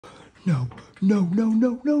No, no, no,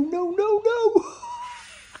 no, no, no, no, no.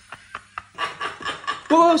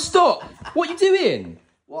 Oh, stop. What are you doing?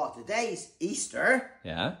 Well, today's Easter.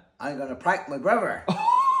 Yeah? I'm going to prank my brother.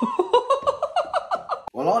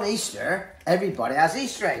 Well, on Easter, everybody has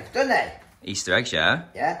Easter eggs, don't they? Easter eggs, yeah?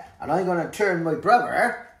 Yeah, and I'm going to turn my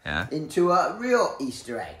brother into a real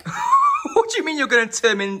Easter egg. What do you mean you're going to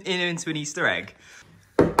turn him into an Easter egg?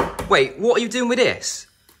 Wait, what are you doing with this?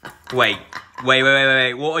 Wait.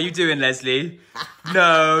 What are you doing, Leslie?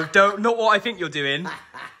 No, not what I think you're doing.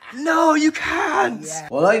 No, you can't. Yeah.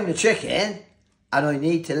 Well, I'm the chicken, and I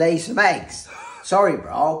need to lay some eggs. Sorry,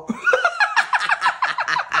 bro.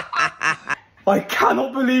 I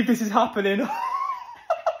cannot believe this is happening. No.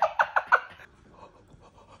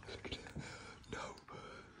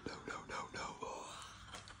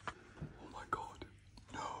 Oh my God.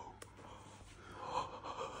 No.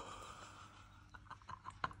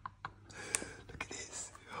 Look at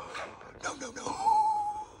this. No.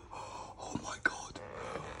 Oh my God.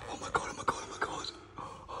 Oh my God.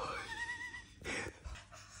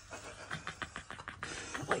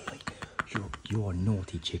 Wait. You're a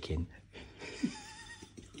naughty chicken.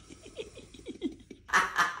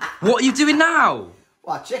 What are you doing now?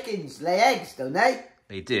 Well, chickens lay eggs, don't they?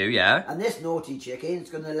 They do, yeah. And this naughty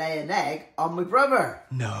chicken's going to lay an egg on my brother.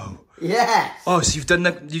 No. Yes. Oh, so you've done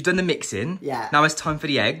the mixing. Yeah. Now it's time for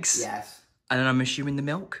the eggs. Yes. And then I'm assuming the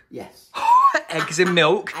milk. Yes. Eggs and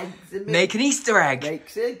milk. Eggs and milk. Make an Easter egg.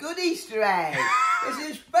 Makes a good Easter egg. This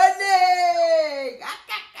is funny.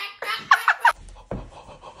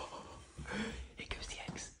 Here goes the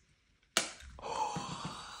eggs.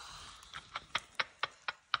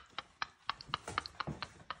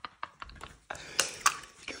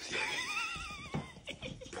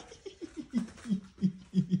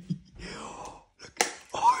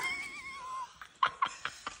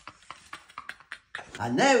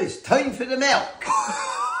 And now it's time for the milk. What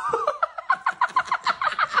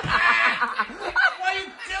are you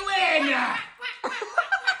doing? Oh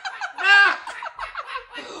my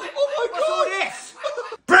What's all this?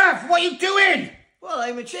 Bruv, what are you doing? Well,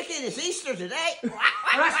 I'm a chicken. It's Easter today. Well,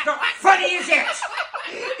 that's not funny, is it?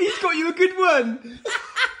 He's got you a good one.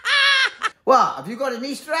 What, have you got an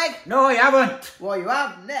Easter egg? No, I haven't. Well, you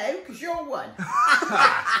have now, because you're one.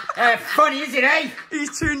 Funny, is it, eh?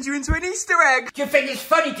 He's turned you into an Easter egg. Do you think it's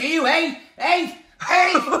funny, do you, eh? Hey,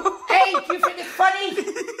 do you think it's funny?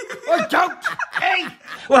 Or don't, eh?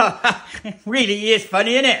 Well, really, he is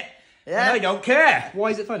funny, innit? Yeah. And I don't care. Why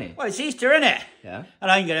is it funny? Well, it's Easter, innit? Yeah.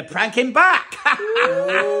 And I'm going to prank him back.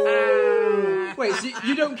 Wait, so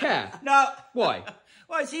you don't care? No. Why?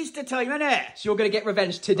 Well, it's Easter time, innit? So you're going to get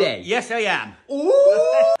revenge today? Yes, I am. Ooh.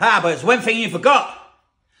 But there's one thing you forgot.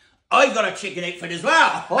 I got a chicken outfit as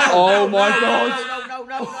well. Oh my God.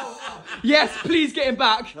 No. Yes, please get him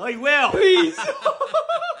back. I will. Please.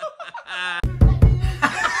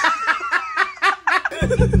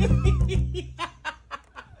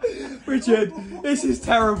 Richard, this is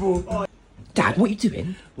terrible. Dad, what are you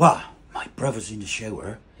doing? Well, my brother's in the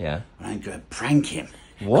shower. Yeah. And I'm going to prank him.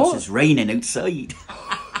 What? Because it's raining outside.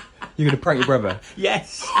 You're going to prank your brother?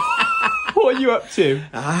 Yes. What are you up to?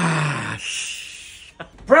 Shh.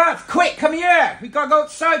 Bruv, quick, come here. We got to go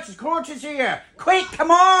outside. There's quarters here. Quick,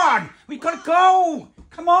 come on. We got to go.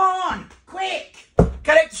 Come on. Quick.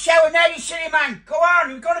 Get out the shower now, you silly man. Go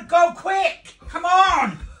on. We got to go quick. Come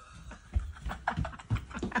on.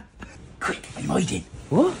 Quick, I'm hiding.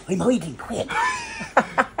 What? I'm hiding, quick.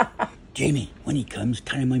 Jamie, when he comes,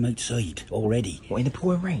 carry him outside already. What, in the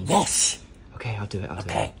pouring rain? Yes. Okay, I'll do it.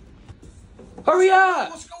 Okay. Hurry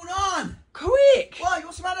up! What's going on? Quick! Why?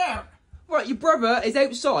 What's the matter? Right, your brother is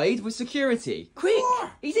outside with security. Quick!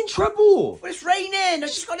 What? He's in trouble! Well, it's raining. I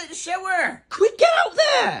just got out the shower. Quick, get out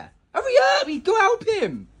there! Hurry up! Go help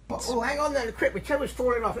him! Oh, hang on there, quick. My tower's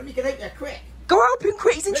falling off. Let me get out there, quick. Go help him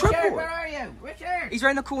quick! He's in Richard, trouble! where are you? Richard. He's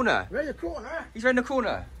round the corner. Around the corner. He's round the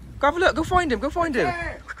corner. Go have a look. Go find him. Go find him.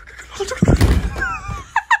 Richard. Look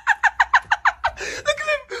at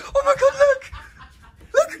him! Oh my God! Look!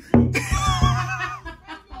 Look!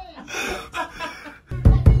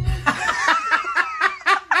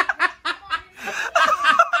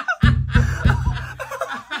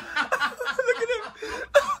 Look at him!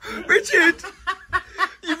 Richard!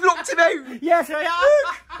 You've locked him out! Yes, I am.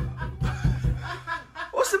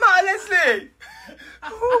 What's the matter, Leslie?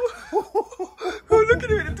 Oh, look at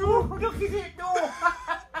him at the door! Look at it, no.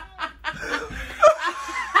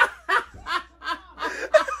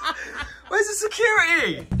 Where's the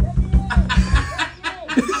security?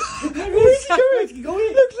 Where's he going? Go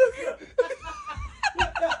in. Look!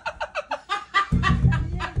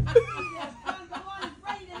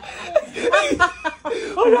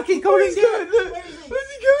 Oh, no. Look, he's going Good, look. Where's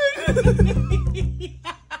he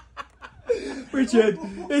going? Richard,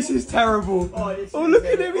 this is terrible. Oh, look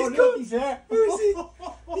at him, he's gone. He's there. Where is he?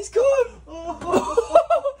 He's gone.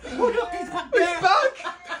 Look, he's back He's there. back.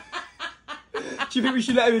 Do you think we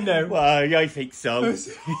should let him in now? Well, I think so. Look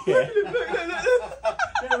at him, look.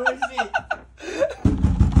 Where is he?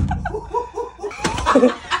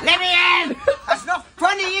 Let me in! That's not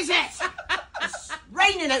funny, is it? It's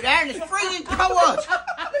raining out there and it's freezing cold.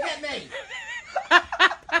 Look at me.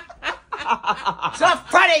 It's not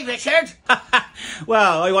funny, Richard.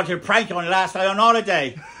 Well, I wanted to prank on last night on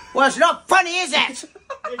holiday. Well, it's not funny, is it?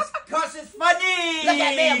 It's 'cause it's funny. Look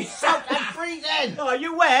at me, I'm soaked, I'm freezing. Oh,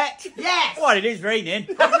 you wet? Yes. Well, it is raining.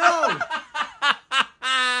 I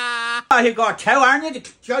know. You've got a towel, aren't you,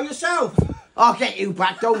 to show yourself? I'll get you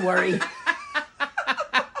back, don't worry.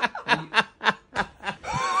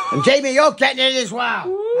 And Jamie, you're getting it as well.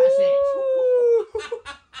 That's it.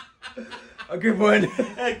 A good one.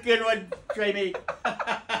 A good one, Jamie.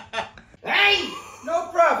 Hey! No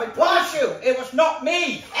problem. Was you? It was not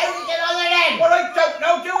me. How did you get on there then? Well, I don't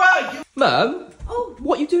know, do I? Mum, Oh,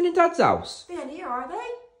 what are you doing in Dad's house? they're here, are they?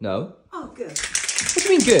 No. Oh, good. What do you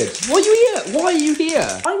mean good? Why are you here? Why are you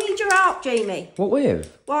here? I need your help, Jamie. What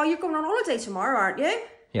with? Well, you're going on holiday tomorrow, aren't you?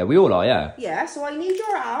 Yeah, we all are, yeah. Yeah, so I need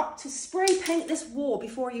your help to spray paint this wall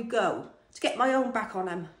before you go, to get my own back on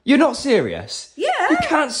them. You're not serious? Yeah. You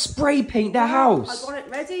can't spray paint the house. I got it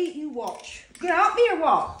ready, you watch. You gonna help me or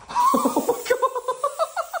what? Oh, God.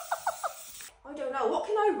 I don't know, what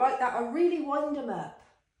can I write that will really wind them up?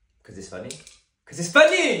 Because it's funny. Because it's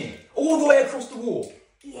funny! All the way across the wall.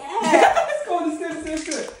 Yeah. Let's go on, let's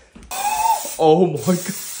do it. Oh my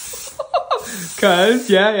God. Because,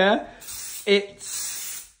 yeah.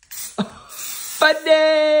 It's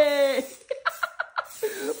funny!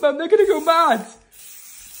 Mum, they're gonna go mad.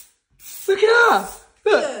 Look at that.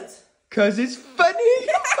 Look. Good. Because it's funny.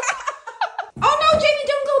 Oh no, Jamie,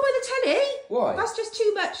 don't go by the telly. Why? That's just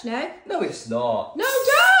too much now. No, it's not. No,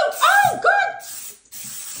 don't! Oh, God!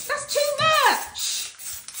 That's too much!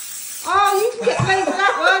 Oh, you can get blamed for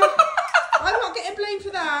that one. I'm not getting blamed for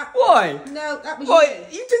that. Why? No, that was Why?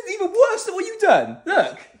 you. You did even worse than what you done.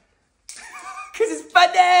 Look. Because it's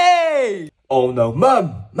funny. Oh no,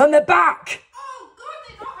 Mum. Mum, they're back. Oh,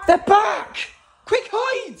 God, They're back. Quick,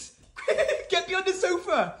 hide. Get behind the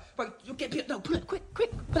sofa. Right, you'll get behind. No, pull it, quick. Pull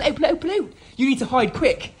it out. You need to hide,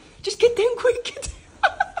 quick. Just get down, quick. Get down.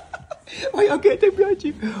 Wait, I'll get down behind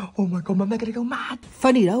you. Oh my God, Mum, they're going to go mad.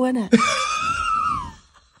 Funny though, isn't it? They're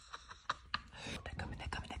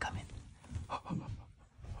coming.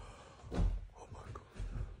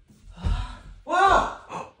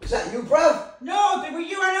 What? Is that you, bro? No, they were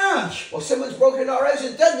you and us. Well, someone's broken our house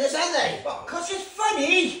and done this, haven't they? Because it's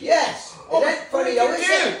funny. Yes. It ain't funny though, is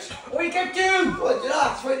it? What you can do? Well, you know,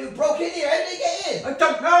 that's when you broke in here. How did they get in? I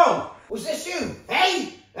don't know. Was this you?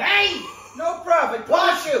 Hey! No problem. It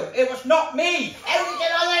was you. It was not me. How did you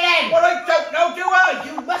get on there then? Well, I don't know, do I?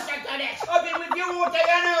 You must have done it. I've been with you all day,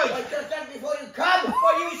 haven't I I? just done it before you come.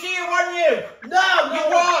 Well, you was here, weren't you? No, You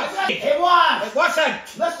was. It was. It wasn't.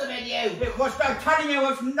 Must have been you. It was, I'm telling you, it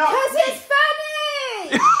was not Because me. it's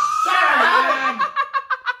funny! Sharon!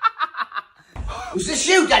 Was this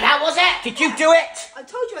you done that, was it? Did you do it? I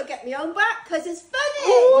told you I'd get my own back, because it's funny!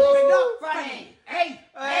 Well, it's not funny. Hey.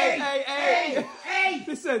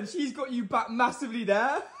 Listen, she's got you back massively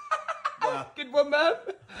there. Good one, Mum.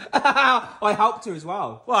 I helped her as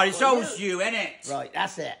well. Well, it's always you, innit? Right,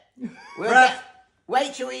 that's it. Right.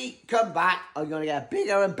 Wait till we come back. I'm going to get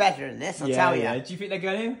bigger and better than this, I'll tell you. Do you think they're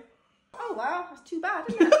going? Oh, well, that's too bad,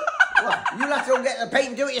 isn't it? Well, you'll have to go get the paint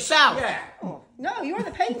and do it yourself. Yeah. No, you're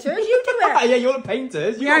the painters, you do it. Yeah, you're the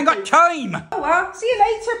painters. You ain't got time. Oh, well, see you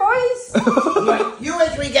later, boys. Right, you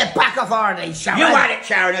wait till we get back off holiday, Sharon. You had it,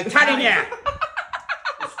 Sharon, I'm telling you.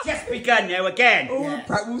 It's just begun now again. The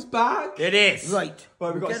Pratwell's back. It is. Right, Right,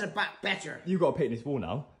 we'll we got get it back better. You got to paint this wall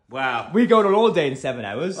now. Wow. We're going on holiday in 7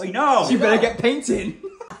 hours. I know. So you better get painting.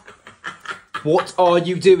 What are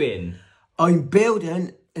you doing? I'm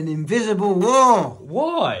building an invisible wall.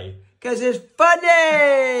 Why? Because it's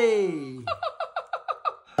funny.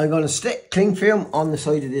 I'm going to stick cling film on the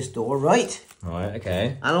side of this door, right? Right,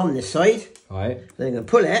 okay. And on this side. Right. Then I'm going to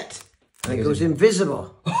pull it, and it goes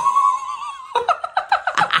invisible.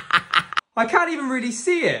 I can't even really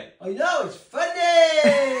see it. I know, it's funny.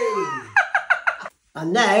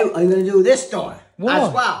 And now I'm going to do this door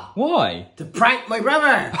as well. Why? To prank my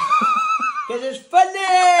brother. Because it's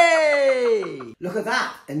funny. Look at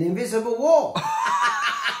that, an invisible wall.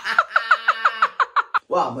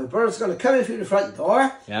 Well, my brother's going to come in through the front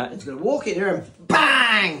door. Yeah. He's going to walk in here and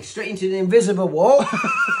bang. bang, straight into the invisible wall.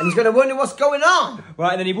 And he's going to wonder what's going on.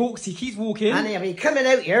 Right, and then he keeps walking. And he'll be coming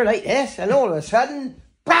out here like this, and all of a sudden,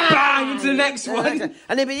 bang, Bang into the next one.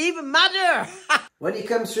 And he'll be even madder. When he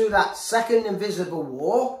comes through that second invisible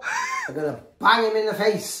wall, I'm going to bang him in the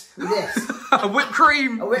face with this. A whipped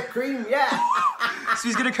cream. A whipped cream, yeah. So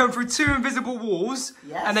he's going to come through 2 invisible walls,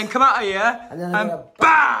 Yes. and then come out of here, And then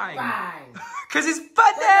bang! bang. Because it's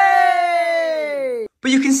funny!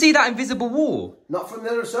 But you can see that invisible wall. Not from the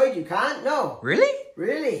other side, you can't, no. Really?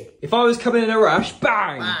 Really? If I was coming in a rush,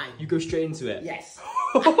 bang! Bang. You go straight into it. Yes.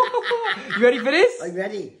 You ready for this? I'm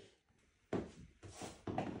ready.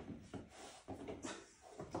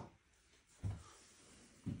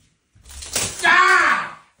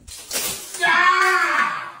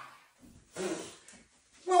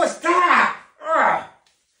 What was that?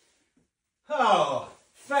 Oh,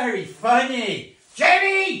 very funny.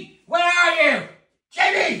 Jamie, where are you?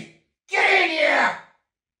 Jamie, get in here!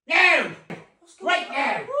 Now! Right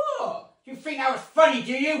now! What? You think that was funny,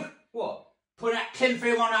 do you? What? Put that tin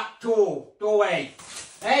film on that doorway.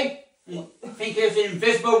 Hey? You think there's an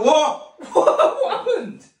invisible wall? What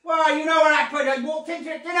happened? Well, you know what happened. I walked into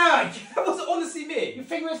it, didn't I? That wasn't honestly me. You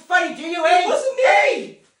think it was funny, do you, eh? It wasn't me.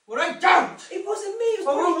 Hey! Well, I don't. It wasn't me. It was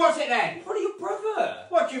Well, who was it then? probably your brother.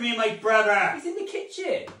 What do you mean, my brother? He's in the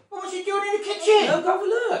kitchen. What was he doing in the kitchen? Go have a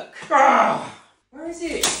look. Ah! Where is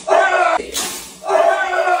it? Again!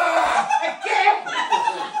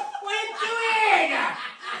 What are you doing?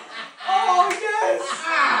 Oh, yes!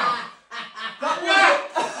 That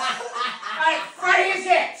How funny is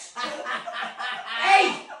it? Hey!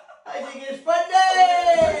 I think it's funny.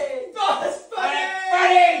 That's Funny!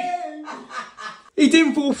 Funny! He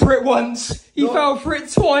didn't fall for it once. He fell for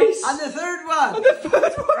it twice. And the third one. And the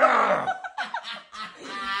third one.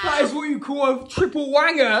 That is what you call a triple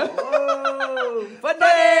wanger. Oh,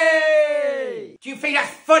 funny. Do you think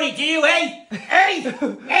that's funny, do you, eh? Hey!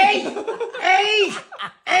 Hey! Hey!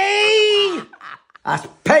 Hey! That's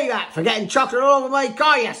payback for getting chocolate all over my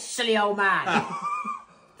car, you silly old man.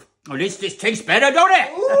 Well, this tastes better, don't it?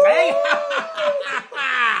 Hey!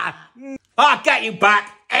 I'll get you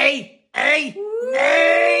back. Hey! Hey!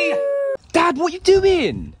 Hey! Dad, what are you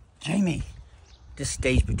doing? Jamie, this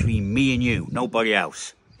stays between me and you, nobody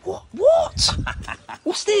else. What?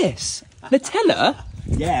 What's this? Nutella?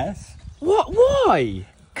 Yes. What? Why?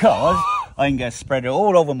 Cause I can get spread it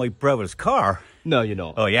all over my brother's car. No, you're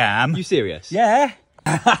not. Oh, yeah, I am. You serious? Yeah.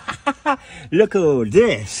 Look at all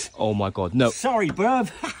this. Oh my God, no. Sorry, bruv.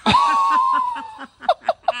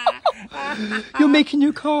 You're making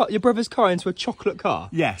your brother's car into a chocolate car?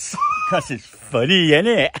 Yes, because it's funny,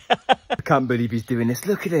 innit? I can't believe he's doing this.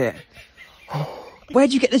 Look at it.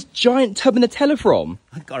 Where'd you get this giant tub of Nutella from?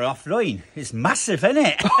 I got it offline. It's massive,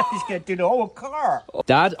 innit? He's going to do the whole car.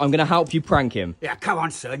 Dad, I'm going to help you prank him. Yeah, come on,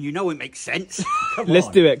 son. You know it makes sense. Come Let's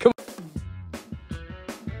on. do it. Come on.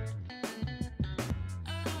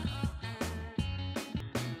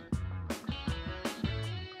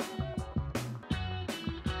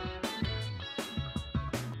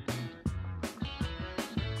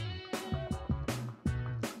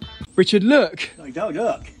 Richard, look. I don't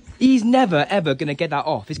look. He's never, ever going to get that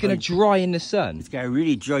off. It's going to dry in the sun. It's going to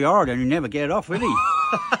really dry hard and you never get it off, really.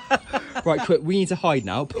 Right, quick, we need to hide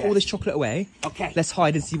now. Put all this chocolate away. Okay. Let's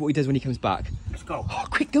hide and see what he does when he comes back. Let's go. Oh,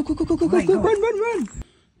 quick, go, Right, go, go. run.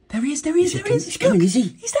 There he is. He's coming, is he?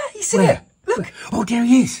 He's there, he's Where? there. Look. Oh, there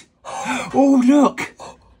he is. Oh, look.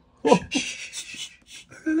 Look.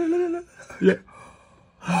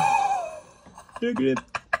 Look at him.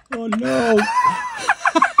 Oh, no.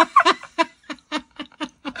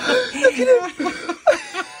 Look at him.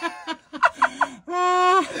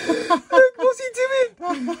 Look, what's he doing?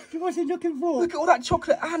 What's he looking for? Look at all that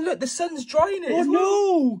chocolate. And look, the sun's drying it. Oh, as well.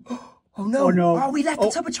 no. Oh, no. Oh, no. Oh, we left the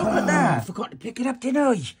tub of chocolate I there. forgot to pick it up, didn't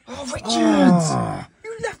I? Oh, Richard.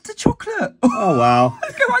 You left the chocolate. Oh, wow.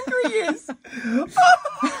 Look how angry he is.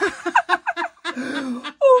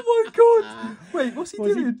 Oh, my God. Wait, what's he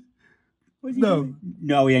doing? No.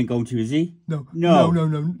 No, he ain't going to, is he? No. No.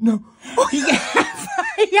 No. Oh,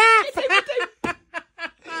 Yeah.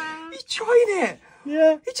 He's trying it.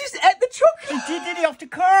 Yeah. He just ate the chocolate. He did it off the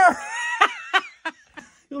car.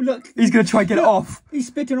 Oh, look. He's going to try and get it off. He's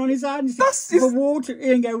spitting on his hands. That's for water.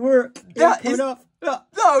 It ain't going to work. It ain't That coming is... off. Look.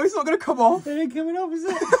 No, it's not going to come off. It ain't coming off, is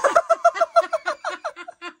it?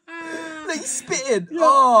 Look, he's spitting. No,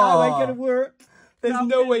 Oh, no, ain't going to work. There's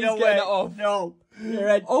no way he's getting it off. No. You're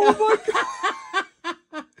right. Oh, my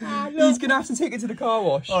God. He's going to have to take it to the car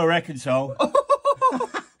wash. I reckon so.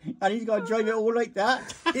 And he's got to drive it all like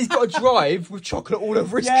that. He's got to drive with chocolate all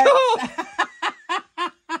over his Yeah. car.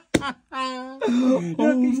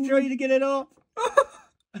 Look, he's trying to get it off.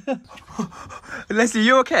 Leslie,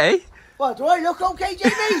 you okay? What, do I look okay,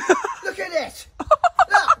 Jamie? Look at it.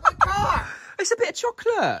 Look, my car. It's a bit of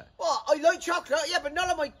chocolate. What, I like chocolate, yeah, but not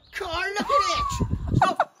on my car. Look at it. It's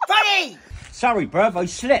not funny. Sorry, bruv, I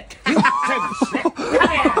slipped. You slipped. Come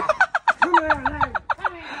here. Come here now.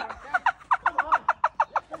 Come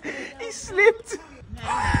here. He slipped.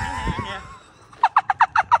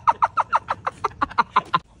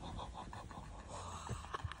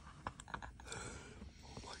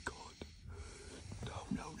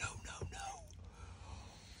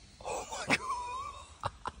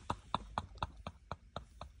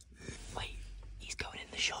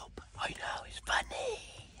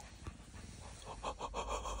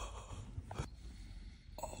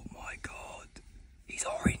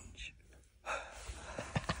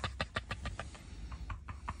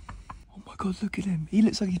 God, look at him. He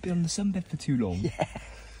looks like he's been on the sunbed for too long. Yeah.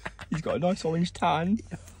 He's got a nice orange tan.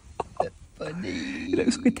 Funny. He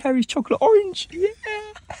looks like a Terry's chocolate orange. Yeah.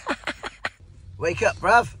 Wake up,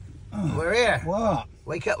 bruv. Oh. We're here. What?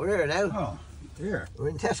 Wake up, we're here now. Oh, dear. We're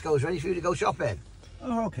in Tesco's, ready for you to go shopping.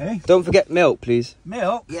 Oh, okay. Don't forget milk, please.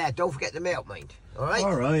 Milk? Yeah, don't forget the milk, mind. All right?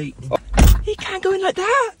 All right. He can't go in like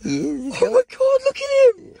that. He is. Oh my God, look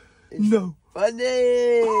at him. No. Funny.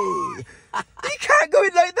 He can't go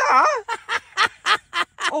in like that.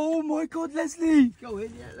 Oh my God, Leslie. Go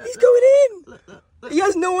in, yeah. Look, He's look. going in. Look. He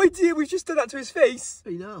has no idea we've just done that to his face.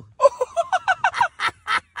 I know.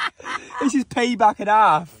 This is payback and a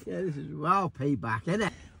half. Yeah, this is well payback, isn't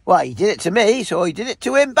it? Well, he did it to me, so he did it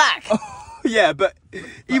to him back. Yeah, but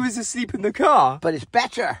he was asleep in the car. But it's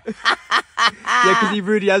better. Yeah, because he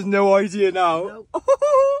really has no idea now. No.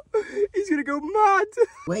 He's going to go mad.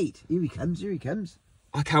 Wait, here he comes, here he comes.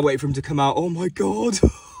 I can't wait for him to come out. Oh my God.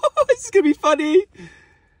 This is going to be funny.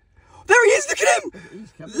 There he is. Look at him.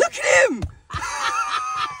 Look at him.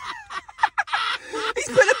 He's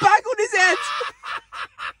put a bag on his head.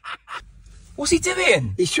 What's he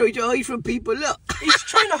doing? He's trying to hide from people, look. He's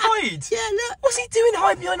trying to hide. Yeah, look. What's he doing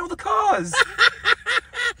hiding behind all the cars?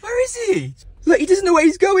 Where is he? Look, he doesn't know where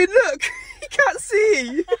he's going. Look, he can't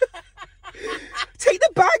see. Take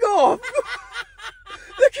the bag off.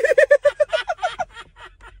 Look at him.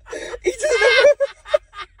 He doesn't know.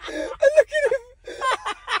 Look at him.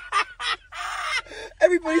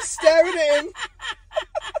 Everybody's staring at him.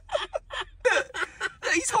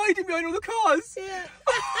 Look, he's hiding behind all the cars. Yeah.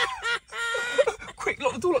 Quick,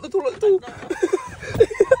 lock the door, lock the door, lock the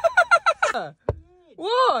door.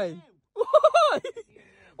 Why? Why?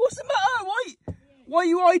 What's the matter? Why are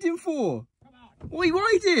you hiding for? Why are you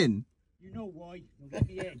hiding? You know why. You'll let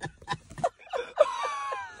me in.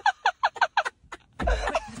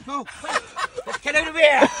 Let's go, quick. Let's get out of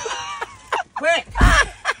here. Quick.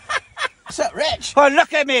 What's up, Rich? Oh,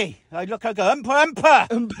 look at me. I look like a umpa.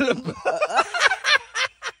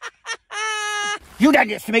 You done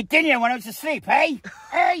this to me, didn't you, when I was asleep, eh?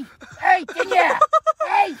 Hey, didn't you?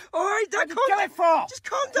 Hey, All right, Dad, what did you do it for? Just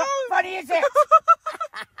calm down. How funny is it?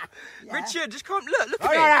 Richard, just calm. Look I'm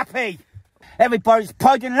at not me. happy. Everybody's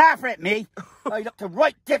pointing and laughing at me. I looked a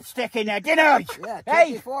right dipstick in there, didn't I? Yeah, Hey,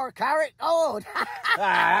 24 carat gold.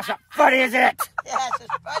 that's not funny, is it? Yes,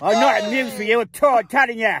 it's funny. I'm not amused with you at all, I'm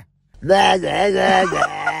telling you. Blah, blah, blah,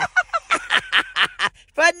 blah.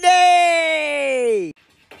 Funny!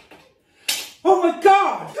 Oh my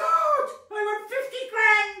God! I won 50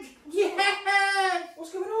 grand! Yeah!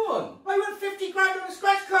 What's going on? I won 50 grand on a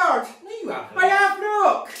scratch card! No, you haven't. I have,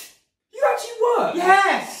 look! You actually won?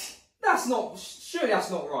 Yes! That's not. Surely that's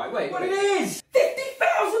not right. Wait. What it is?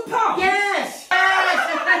 £50,000. Yes!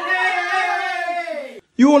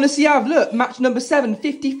 You honestly have. Look, match number 7,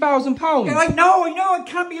 £50,000. I know, I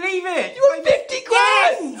can't believe it! You won 50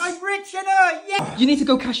 grand! Yes! I'm rich, and yeah! You need to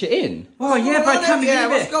go cash it in. Oh yeah, but I can't believe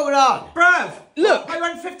What's it! going on? Bruv! Look. I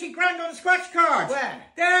won 50 grand on a scratch card! Where?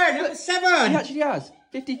 There, number 7! He actually has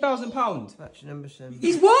 £50,000. Match number 7.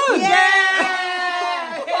 He's won. Yeah!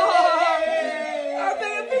 I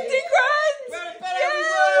bet 50 grand.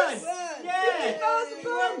 Yes!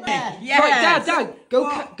 Yes! Right, Dad,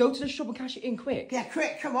 go to the shop and cash it in quick. Yeah,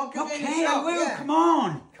 quick, come on, go get in the Okay, I shop, will, yeah. come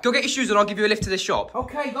on! Go get your shoes and I'll give you a lift to the shop.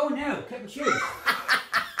 Okay, go now, get my shoes.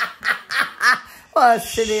 What a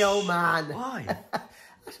silly old man. Why?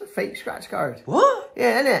 That's a fake scratch card. What?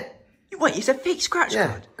 Yeah, isn't it? Wait, it's a fake scratch Yeah,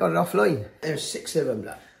 card? got it offline. There's 6 of them,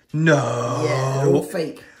 look. No. Yeah, they're all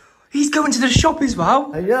fake. He's going to the shop as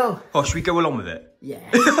well. I know. Oh, should we go along with it? Yeah.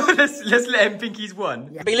 let's let him think he's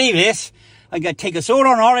won. Believe this, I'm going to take us all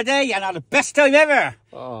on holiday and have the best time ever.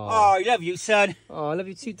 Oh, I love you, son. Oh, I love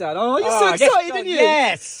you too, Dad. Oh, you're so let's excited, go, aren't you?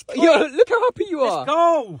 Yes. Look how happy you are. Let's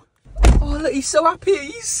go. Oh, look, he's so happy.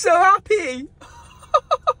 He's so happy.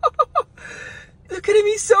 Look at him,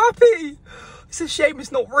 he's so happy. It's a shame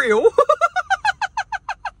it's not real.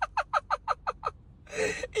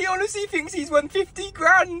 He honestly thinks he's won 50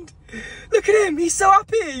 grand. Look at him, he's so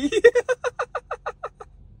happy.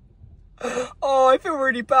 Oh, I feel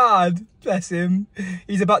really bad. Bless him.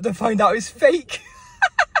 He's about to find out it's fake.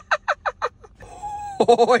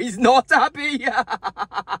 Oh, he's not happy.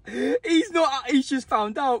 He's not, he's just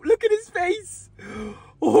found out. Look at his face.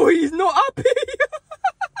 Oh, he's not happy.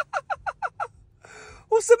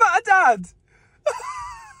 What's the matter, Dad?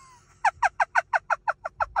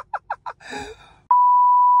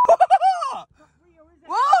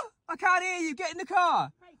 What? I can't hear you. Get in the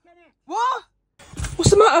car. What?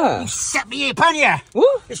 What's the matter? You set me up, haven't you?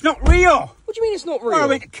 What? It's not real. What do you mean it's not real? Well, I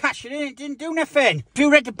went to cash it in, it didn't do nothing. Have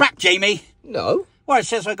you read the back, Jamie? No. Well, it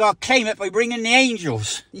says I got to claim it by bringing the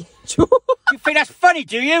angels. It You think that's funny,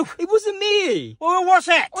 do you? wasn't me. Well, what was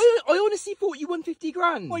it? I honestly thought you won 50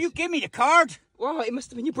 grand. Well, you give me the card. Well, it must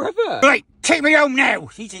have been your brother. Right, take me home now.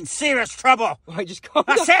 He's in serious trouble. Right, just calm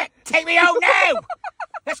That's down. it. Take me home now.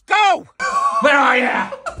 Let's go. Where are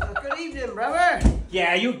you? Good evening, brother.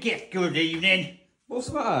 Yeah, you get good evening. What's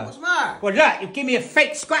the matter? What's the matter? Well, look, you give me a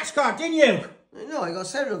fake scratch card, didn't you? No, I got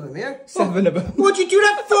 7 of them here. 7 of them. What'd you do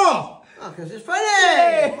that for? Oh, because it's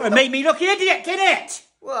funny. Well, it made me look idiot, didn't it?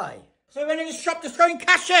 Why? So I went in the shop to try and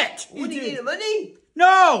cash it. What do you need the money?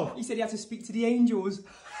 No. He said he had to speak to the angels.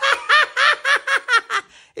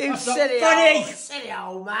 You That's not silly funny. silly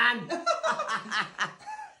old man.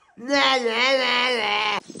 Nah, nah, nah,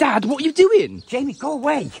 nah. Dad, what are you doing? Jamie, go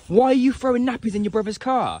away. Why are you throwing nappies in your brother's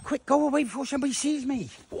car? Quick, go away before somebody sees me.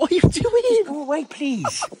 What are you doing? Go away,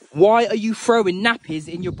 please. Why are you throwing nappies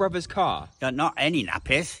in your brother's car? They're not any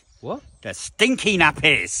nappies. What? They're stinky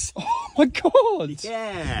nappies. Oh my God.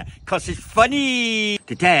 Yeah, because it's funny.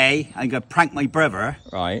 Today, I'm going to prank my brother.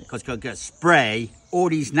 Right. Because I'm going to spray all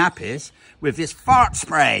these nappies with this fart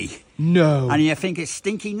spray. No. And you think it's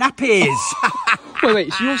stinky nappies.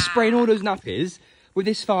 Wait, so you're spraying all those nappies with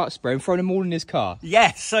this fart spray and throwing them all in his car?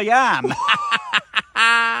 Yes, I am.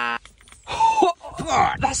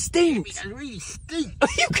 That stinks. It really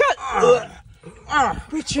stinks. You can't.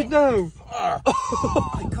 Richard, no.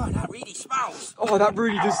 Oh my God, that really smells. Oh, that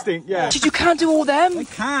really does stink, yeah. Richard, you can't do all them. I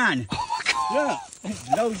can. Oh my God. Look, there's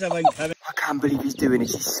loads of them coming. I can't believe he's doing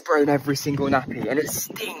this. He's spraying every single nappy and it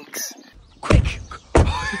stinks. Quick.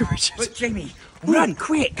 Richard. But Jamie, run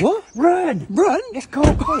quick. What? Run. Run? Let's go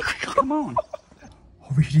quick. Come on.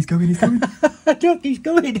 Oh, Richard, he's going, he's going. Look, he's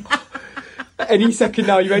going. Any second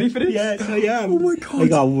now, you ready for this? Yes, I am. Oh my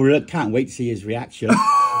God. Can't wait to see his reaction.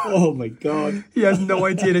 Oh my God. He has no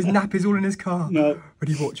idea there's nappies all in his car. No.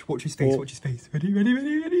 Ready, watch his face, watch his face. Ready, ready,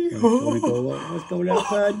 ready, ready. What's going to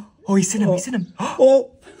happen? Oh, he's seen him, he's seen him.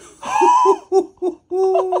 Oh.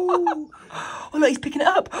 Oh, look, he's picking it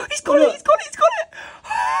up. He's got it, he's got it, he's got it.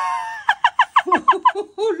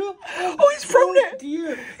 Oh, he's thrown it.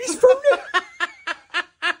 Dear. He's thrown it.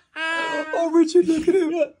 Oh, Richard, look at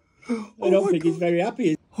him. I don't think he's very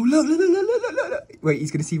happy. Oh, look, look, look, look, look, look, look. Wait,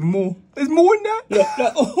 he's going to see even more. There's more in there. Look,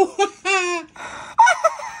 look. Oh.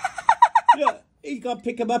 Look, he's got to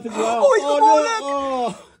pick him up as well. Oh, he's got more,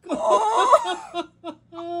 look.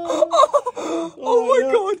 Oh my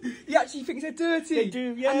look. God. He actually thinks they're dirty. They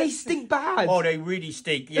do, yes. And they stink bad. Oh, they really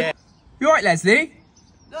stink, yeah. You all right, Leslie?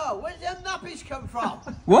 No, where did them nappies come from?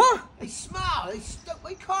 What? They smell. They stuck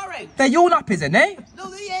my car out. They're your nappies, aren't they? No,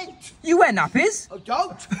 they ain't. You wear nappies? Oh,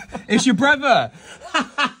 don't. It's your brother.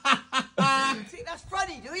 You think that's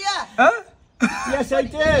funny, do ya? Huh? Yes, I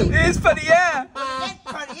do. It is funny, yeah. It ain't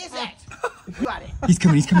funny, is it? Got it. He's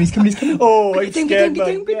coming, he's coming, he's coming, he's coming. Oh, I'm Get down, scared, get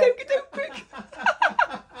down, man. get down, get down, quick.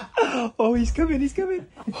 Oh, he's coming, he's coming.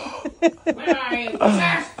 Where are you?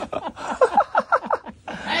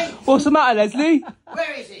 Hey, What's the matter, Leslie?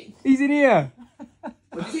 where is he? He's in here.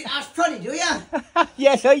 Well, you think that's funny, do ya?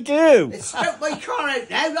 Yes, I do. It stuck my car out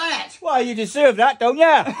now, right it? Well, you deserve that, don't you?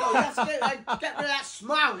 No, let's get rid of that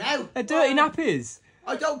smell now. They're dirty nappies.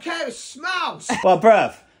 I don't care, it smells. Well,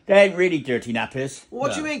 bruv, they ain't really dirty nappies.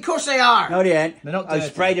 What do you mean? Of course they are. No, they ain't. They're not I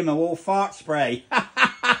dirty. sprayed them with all fart spray.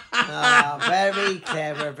 Ah, very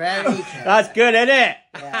clever, very clever. That's good, isn't it?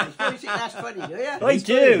 Yeah, you think that's funny, do ya? I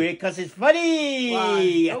do, because it's funny.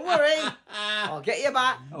 Why, don't worry. I'll get you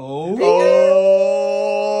back. Oh.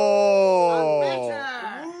 Oh.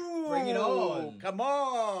 Better. Bring it on. Come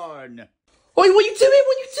on. Oi, what are you doing?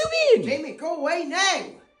 What are you doing? Jamie, go away now.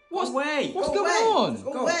 What's away. What's Go going away. on?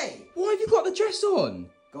 Go away. Why have you got the dress on?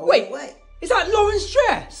 Go Wait, away. is that Lauren's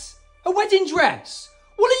dress? A wedding dress?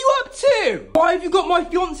 What are you up to? Why have you got my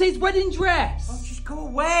fiance's wedding dress? Oh, just go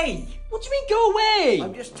away. What do you mean go away?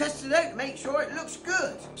 I'm just testing it out to make sure it looks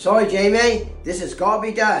good. Sorry, Jamie. This has got to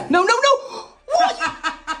be done. No, no, no! What?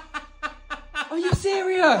 Are you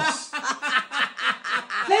serious?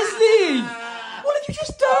 Leslie! What have you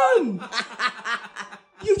just done?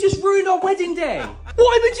 You just ruined our wedding day.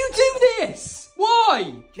 Why would you do this?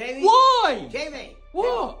 Why? Jamie. Why? Jamie.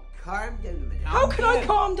 What? Calm down a minute. How can I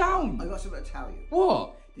calm down? I got something to tell you.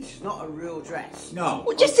 What? This is not a real dress. No.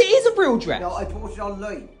 Well, yes, it is a real dress. No, I bought it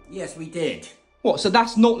online. Yes, we did. What, so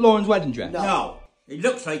that's not Lauren's wedding dress? No. It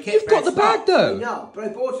looks like it. You've got the bag though. No, but I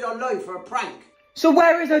bought it online for a prank. So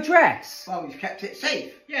where is her dress? Well, we've kept it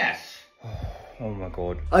safe. Yes. Oh my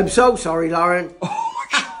God. I'm so sorry, Lauren.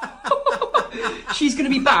 She's going to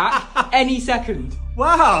be back any second.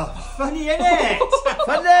 Wow. Funny, isn't it?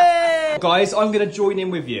 Funny! Guys, I'm going to join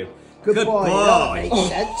in with you. Good Good boy. boy. That makes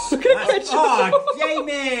sense. Look at the picture. Oh,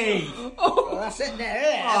 Jamie. Well, that's it there.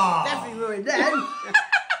 Yeah. Oh. That's definitely ruined then.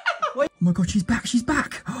 Oh my God, she's back, she's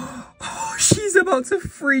back. Oh, she's about to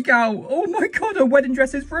freak out. Oh my God, her wedding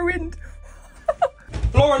dress is ruined.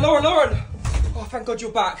 Lauren. Oh, thank God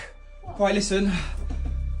you're back. Right, listen.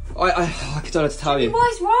 I don't know what to tell you.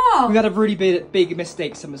 What's wrong? We had a really big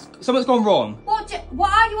mistake. Something's gone wrong. What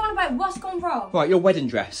are you on about? What's gone wrong? Right, your wedding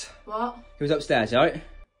dress. What? It was upstairs, right?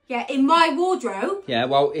 Yeah, in my wardrobe. Yeah,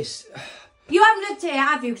 well, it's... You haven't looked at it,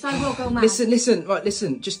 have you? Because I will go mad.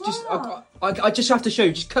 Listen. Just, I just have to show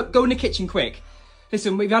you. Just go in the kitchen quick.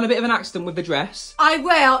 Listen, we've had a bit of an accident with the dress. I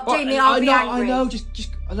will, Jamie. I'll be angry. I know. Just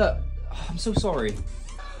look. Oh, I'm so sorry.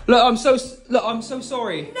 Look, I'm so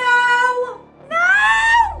sorry. No!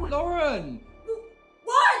 Lauren.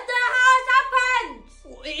 What the hell's happened?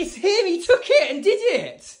 It's him. He took it and did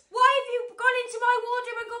it. Why have you gone into my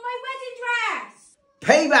wardrobe and got my wedding dress?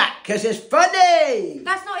 Payback, because it's funny.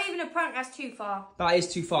 That's not even a prank. That's too far. That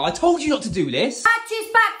is too far. I told you not to do this. That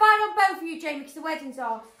just backfired on both of you, Jamie, because the wedding's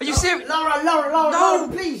off. Are you serious? Lauren,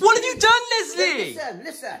 please. What have you done, Leslie?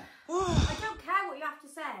 Listen. I don't care what you have to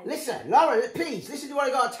say. Listen, Lauren, please, listen to what I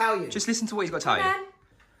got to tell you. Just listen to what he's got to tell you. Then,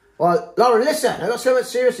 Well, Lauren, listen, I got something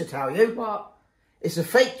serious to tell you. what? It's a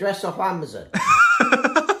fake dress off Amazon.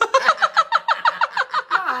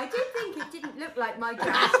 I did think it didn't look like my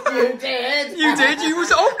dress. You did. You did? You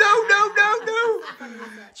was... Oh, no.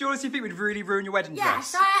 Do you honestly think we'd really ruin your wedding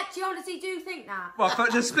Yes, dress? I actually honestly do think that. Well, for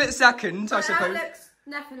a split second, I That suppose. looks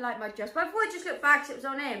nothing like my dress. But I thought it just looked bad because it was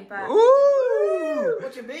on him. But Ooh.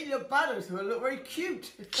 What do you mean? Look bad. It look very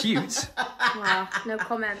cute. Cute. well, no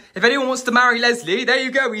comment. If anyone wants to marry Leslie, there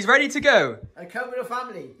you go. He's ready to go. I come with a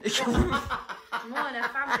family. More than a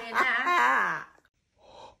family in there.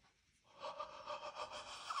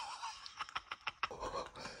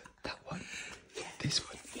 That one. This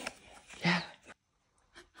one. Yeah.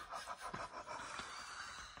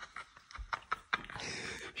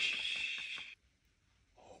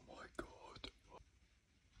 Oh my God.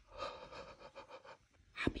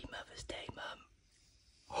 Happy Mother's Day, Mum.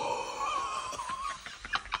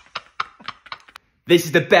 This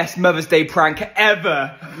is the best Mother's Day prank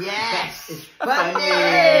ever. Yes, it's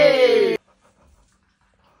funny.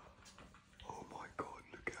 Oh my God,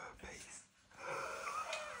 look at her face.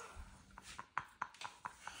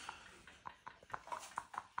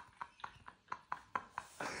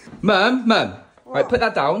 Mum. Right, put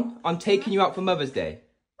that down. I'm taking you out for Mother's Day.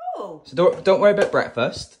 Oh. So don't worry about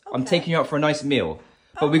breakfast. I'm taking you out for a nice meal.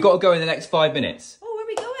 But we've got to go in the next 5 minutes. Oh, where are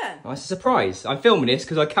we going? Oh, it's a surprise. I'm filming this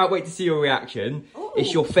because I can't wait to see your reaction. Oh.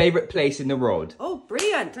 It's your favourite place in the world. Oh,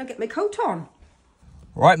 brilliant. I'll get my coat on.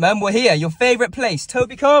 Right, Mum, we're here. Your favourite place,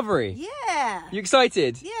 Toby Carvery. Yeah. You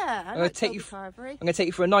excited? Yeah, I'm gonna take you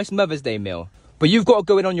for a nice Mother's Day meal. But you've got to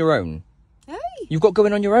go in on your own. Hey, You've got to go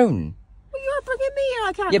in on your own. well, you're bringing me in.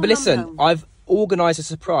 I can't Yeah, go but listen, alone. I've organised a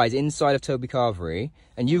surprise inside of Toby Carvery,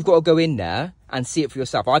 and you've got to go in there and see it for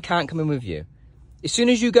yourself. I can't come in with you. As soon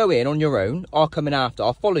as you go in on your own, I'll come in after.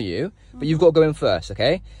 I'll follow you, but you've got to go in first,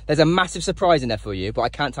 okay? There's a massive surprise in there for you, but I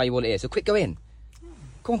can't tell you what it is. So quick, go in.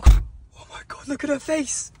 Go on. Oh my God, look at her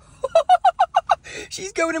face.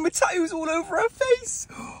 She's going in with tattoos all over her face.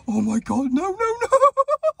 Oh my God, no.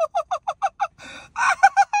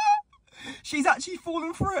 She's actually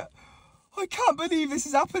fallen for it. I can't believe this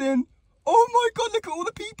is happening. Oh my God, look at all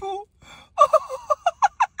the people.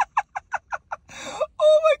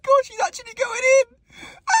 Oh my God, she's actually going in.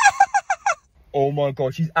 Oh my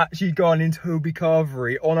God, she's actually gone in Toby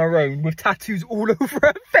Carvery on her own with tattoos all over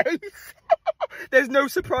her face. There's no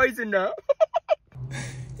surprise in that.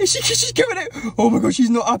 She's going it. Oh my God, she's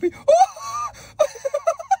not happy. Oh!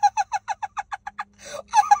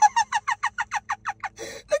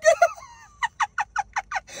 Look at her.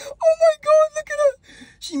 Oh my God, look at her.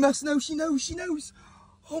 She must know, she knows.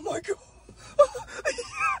 Oh my God.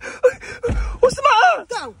 What's the matter?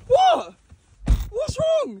 Go. What? What's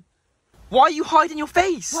wrong? Why are you hiding your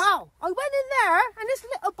face? Wow, I went in there and this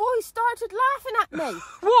little boy started laughing at me.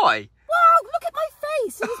 Why? Wow, look at my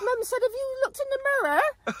face. And his mum said, have you looked in the mirror?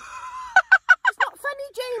 It's not funny,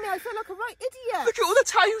 Jamie. I feel like a right idiot. Look at all the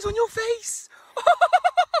tattoos on your face.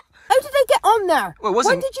 How did they get on there? Well, it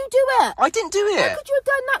wasn't- When did you do it? I didn't do How it. could you have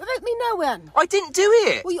done that without me knowing? I didn't do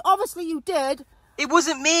it. Well, obviously you did. It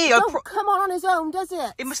wasn't me. Don't come on his own, does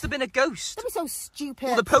it? It must have been a ghost. Don't be so stupid.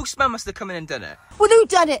 Well, the postman must have come in and done it. Well, who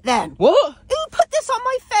done it then? What? Who put this on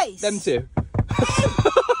my face? Them two.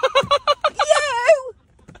 You!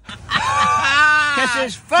 This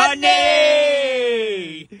is funny!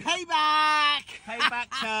 Payback! Payback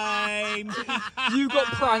time! You got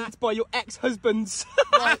pranked by your ex-husbands.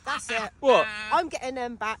 Right, that's it. What? I'm getting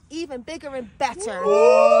them back even bigger and better.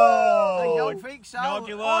 Oh, I don't think so. Nor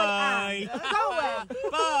do I I. am. Go away.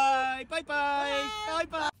 Bye! Bye-bye!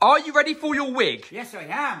 Bye-bye! Are you ready for your wig? Yes, I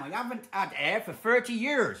am. I haven't had hair for 30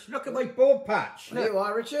 years. Look at my bald patch. There you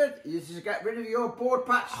are, Richard. You just get rid of your board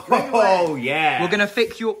patch straight away. Oh, yeah. We're going to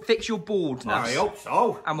fix your baldness. I hope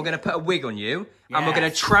so. And we're going to put a wig on you. And we're Yes.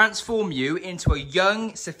 going to transform you into a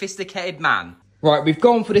young, sophisticated man. Right, we've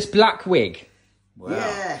gone for this black wig. Well,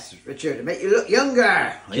 Yes, Richard, to make you look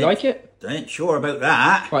younger. Do you like it? I ain't sure about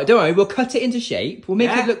that. Right, don't worry, we'll cut it into shape. We'll make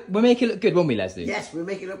Yeah. it look good, won't we, Leslie? Yes, we'll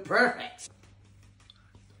make it look perfect.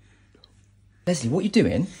 Leslie, what are you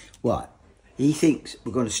doing? What? He thinks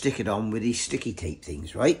we're going to stick it on with these sticky tape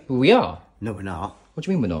things, right? Well, we are. No, we're not. What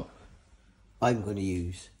do you mean we're not? I'm going to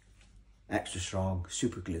use extra strong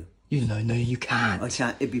super glue. You know, no, you can't. I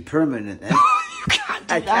can't. It'd be permanent then. You can't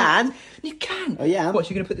do I that. can. You can. Oh, yeah. What, so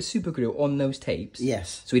you're going to put the super glue on those tapes?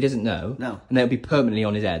 Yes. So he doesn't know? No. And then it'll be permanently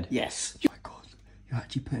on his head? Yes. Oh my God, you're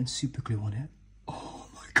actually putting super glue on it? Oh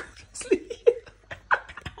my God, Leslie.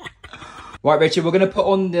 Right, Richard, we're going to put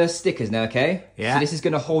on the stickers now, okay? Yeah. So this is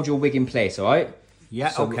going to hold your wig in place, all right? Yeah,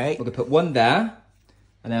 So okay. We're going to put one there,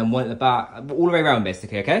 and then one at the back, all the way around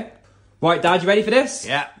basically, okay? Right, Dad, you ready for this?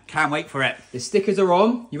 Yeah, can't wait for it. The stickers are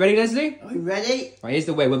on. You ready, Leslie? Are you ready? Right, here's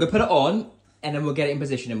the way. We're going to put it on, and then we'll get it in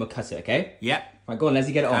position and we'll cut it, okay? Yeah. Right, go on,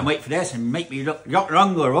 Leslie, get it Can't on. wait for this and make me look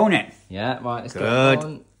longer, won't it? Yeah, right, let's get Good. it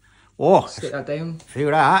on. Oh, Stick that down. feel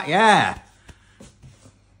that, yeah.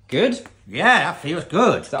 Good. Is Yeah, that feels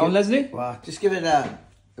good. that on, Leslie? Well, just give it a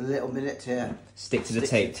little minute to Stick to the stick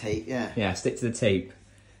tape. to the tape, yeah. Yeah, stick to the tape.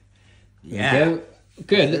 Yeah. There you go.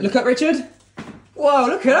 Good. Look up, Richard. Whoa,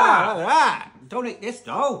 look at Ah, that. look at that. Don't eat this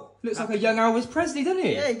though. Looks like a young Elvis Presley, doesn't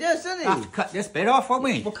he? Yeah, he does, doesn't Have to he? cut this bit off, won't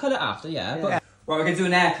we? We'll cut it after, yeah. Yeah. But... Right, we're going to do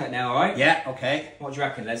an haircut now, alright? Yeah, okay. What do you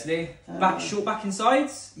reckon, Leslie? Back, short back and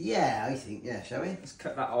sides? Yeah, I think, yeah, shall we? Let's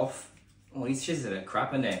cut that off. Oh, these scissors are a bit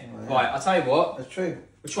crap, aren't they? Right, I'll tell you what. That's true.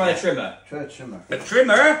 We'll try the trimmer. Try a trimmer. The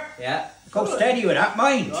trimmer. Yeah. Go steady with that,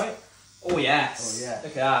 mind. Right. Oh, yes. Oh, yeah. Look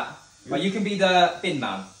at that. Right, you can be the bin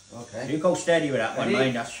man. Okay. You go steady with that one, Ready?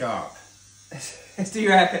 mind. That's sharp. Let's do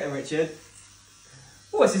your haircut then, Richard.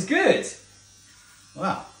 Oh, this is good.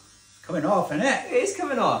 Wow. Coming off, isn't it? It is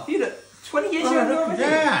coming off. You look 20 years Oh, younger look at already.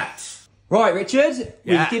 that. Right, Richard.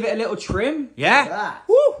 Yeah. We'll give it a little trim. Yeah? That.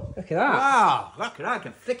 Woo! Look at that. Wow, look at that. I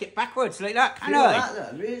can flick it backwards like that, can Feel I?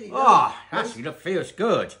 that, look, really does. Oh, actually, that feels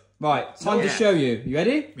good. Right, time to Yeah. show you. You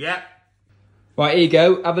ready? Yeah. Right, here you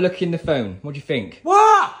go. Have a look in the phone. What do you think?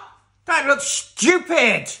 What? That looks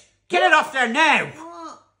stupid. Get it off there now.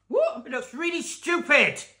 What? It looks really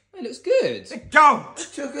stupid. It looks good. It don't.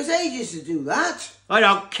 Took us ages to do that. I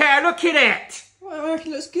don't care. Look at it. Well, I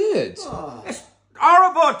reckon it looks good. Oh. It's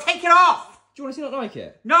horrible. Take it off. Do you honestly not like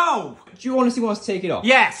it? No. Do you honestly want us to take it off?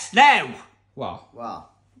 Yes, now. Well, Wow.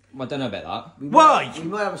 I don't know about that. Why? We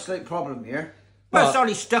might have a slight problem here. Well, it's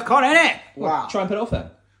only stuck on, isn't it? Wow. Try and put it off then.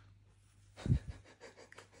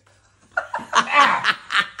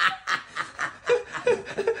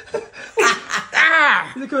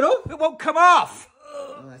 Is it coming off? It won't come off.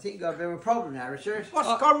 I think you've got a bit of a problem now, Richard. What's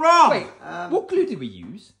gone wrong? Wait, what glue did we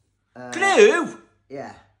use? Glue?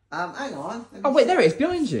 Yeah. Hang on. Let me Oh, wait, see. there it is,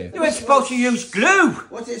 behind you. You weren't supposed to use glue.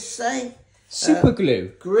 What's it say? Super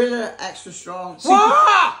glue. Gorilla Extra Strong.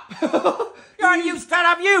 What? You haven't used that,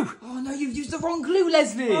 have you? Oh, no, you've used the wrong glue,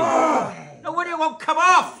 Leslie. No wonder it won't come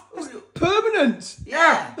off. Permanent.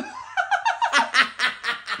 Yeah.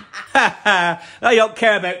 I don't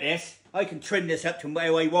care about this. I can trim this up to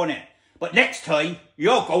where I want it. But next time,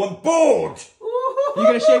 you're going bald. You're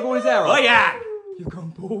going to shave all his hair off? I am. You're going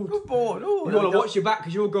bald. Bored. Oh, You want to watch your back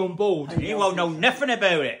because you're going bald. You won't know nothing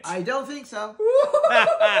about it. I don't think so.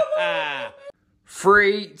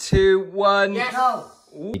 3, 2, 1. No.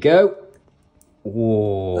 Here you go.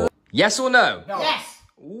 Whoa. Yes or no? Yes.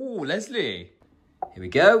 Ooh, Leslie. Here we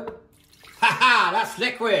go. Ha-ha, that's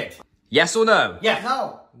liquid. Yes or no? Yeah.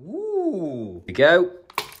 No. Ooh. Here we go.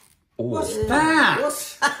 What's that?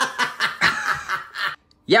 What's...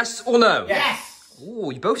 Yes or no? Yes. Oh,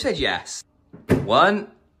 you both said yes. 1,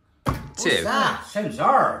 2. What's that? Sounds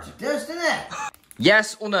hard. It does, doesn't it?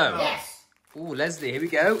 Yes or no? Yes. Oh, Leslie, here we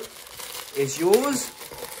go. It's yours.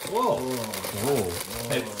 Whoa. Oh.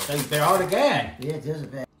 Sounds a bit hard again. Yeah, it does a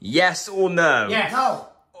bit. Yes or no? Yes. No.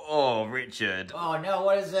 Oh, Richard. Oh no,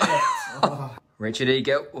 what is it? Richard, here you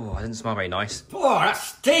go. Oh, that doesn't smell very nice. Oh, that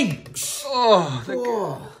stinks. Oh,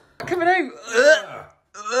 Oh. coming out.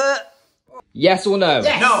 Yes or no?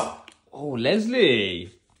 Yes. No. Oh,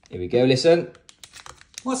 Leslie. Here we go, listen.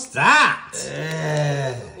 What's that?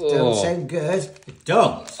 Don't Oh. sound good. It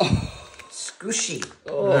does. Squishy.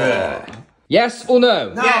 Yes or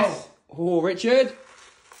no? No. Yes. Oh, Richard.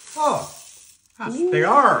 Oh, that's a bit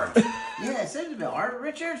hard. Yeah, it sounds a bit hard,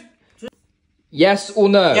 Richard. Yes or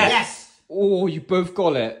no? Yes. Oh, you both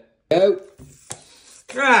got it. Go.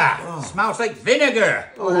 Smells like vinegar.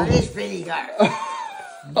 Oh, that is vinegar.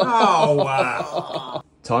 Oh,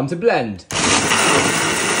 Time to blend. Oh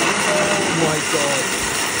my god.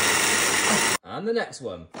 And the next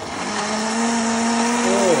one. Oh,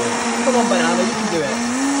 come on, Banana, you can do it.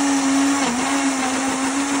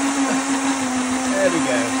 There we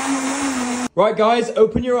go. Right, guys,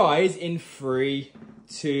 open your eyes in 3,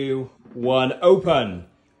 2, 1, open.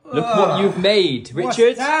 Look what you've made,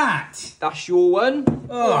 Richard. What's that? That's your one.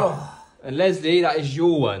 Oh. And Leslie, that is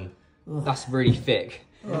your one. That's really thick.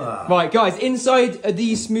 Right, guys, inside of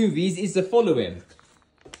these smoothies is the following.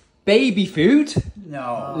 Baby food,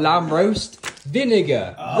 No. lamb roast,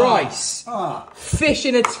 vinegar, rice, fish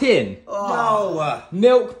in a tin, No.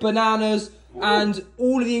 milk, bananas, and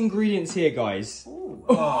all of the ingredients here, guys.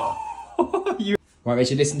 Right,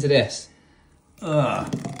 Richard, listen to this. Oh,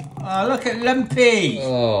 look at Lumpy.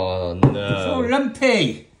 Oh, So no.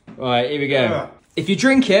 lumpy. Right, here we go. If you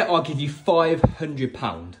drink it, I'll give you £500.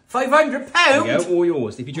 £500? There you go, all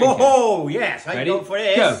yours, if you drink it. Oh, yes. I Ready? go for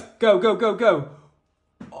this. Go, go, go, go, go.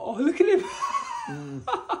 Oh, look at him.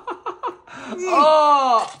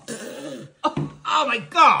 Oh. Oh, my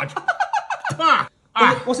God.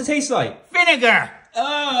 What's it taste like? Vinegar.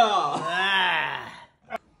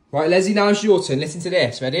 Right, Leslie, now it's your turn. Listen to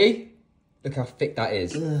this. Ready? Look how thick that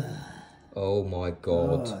is. Oh, my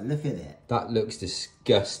God. Oh, look at it. That looks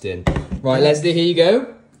disgusting. Right, Leslie, here you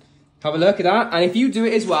go. Have a look at that. And if you do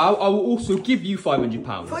it as well, I will also give you £500.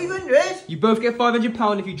 500? You both get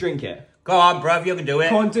 £500 if you drink it. Go on, bruv. You can do it.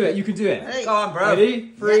 Come on, do it. You can do it. Hey. Go on, bruv.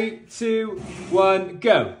 Ready? 3, 2, 1,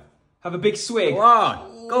 go. Have a big swig. Go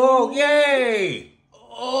on. Go. Yay.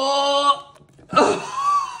 Oh.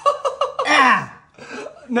 Ah.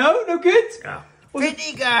 No? No good?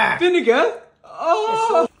 Vinegar. Vinegar?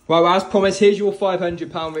 Oh. Well, as promised, here's your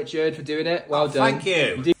 £500, Richard, for doing it. Well done. Thank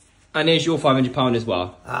you. And here's your £500 as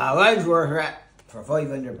well. Mine's worth it for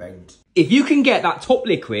 £500. If you can get that top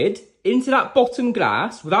liquid into that bottom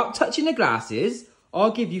glass without touching the glasses,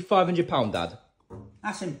 I'll give you £500, Dad.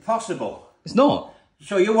 That's impossible. It's not.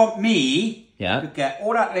 So you want me Yeah. to get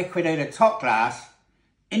all that liquid out of the top glass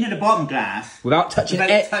into the bottom glass Without touching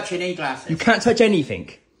without touching any glasses? You can't touch anything.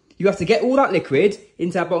 You have to get all that liquid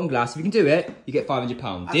into that bottom glass. If you can do it, you get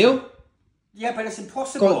 £500. Deal? Yeah, but it's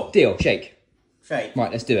impossible. Go on, deal. Shake. Shake.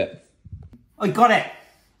 Right, let's do it. I got it.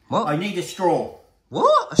 What? I need a straw.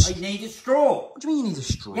 What? I need a straw. What do you mean you need a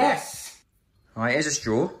straw? Yes. Right, here's a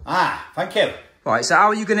straw. Ah, thank you. Right, so how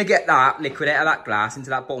are you going to get that liquid out of that glass into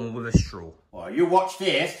that bottom with a straw? Well, you watch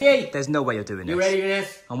this. Hey, There's no way you're doing you this. ready for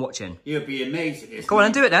this? I'm watching. You'll be amazed at this. Go on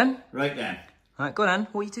and do it then. Right then. Right, go on then.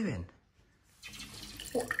 What are you doing?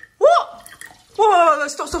 What? Whoa,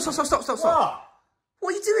 stop, stop, stop, stop, stop, stop, stop. What?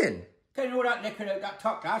 What are you doing? Getting all that liquid out of that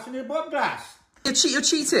top glass into the bottom glass. You're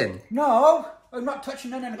cheating. No, I'm not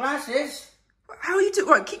touching none of the glasses. How are you doing?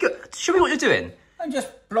 Right, keep going. Show me what you're doing. I'm just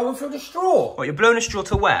blowing through the straw. Right, you're blowing a straw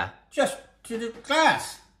to where? Just to the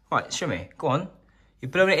glass. Right, show me. Go on. You're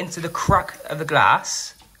blowing it into the crack of the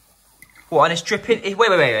glass. What, and it's dripping...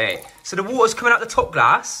 Wait. So the water's coming out the top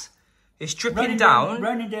glass. It's dripping down.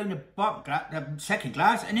 Running down the bottom glass, the second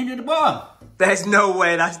glass, and into the bottom. There's no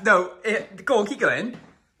way that's... No. Go on, keep going.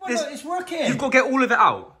 Well, look, it's working. You've got to get all of it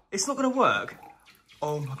out. It's not going to work.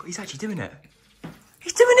 Oh my God, he's actually doing it.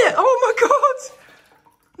 He's doing it. Oh my God.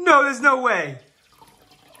 No, there's no way.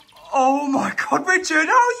 Oh my God, Richard,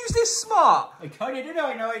 how are you this smart? I told you, didn't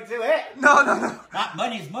I? I know how to do it. No, no, no. That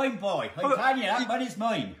money's mine, boy. I'm telling you, that money's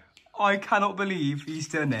mine. I cannot believe he's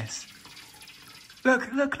done this. Look.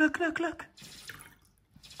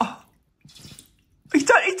 Oh. He's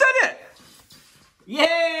done it.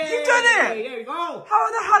 Yay! You've done it. There you go.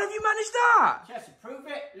 How the hell have you managed that? Just to prove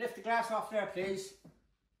it, lift the glass off there, please.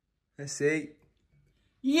 Let's see.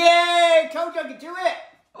 Yay! Told you I could do it.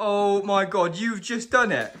 Oh my God, you've just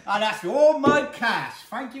done it. And that's all my cash.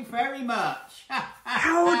 Thank you very much.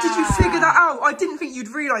 How did you figure that out? I didn't think you'd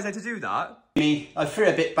realise how to do that. I feel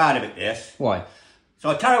a bit bad about this. Why? So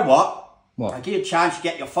I tell you what. What? I give you a chance to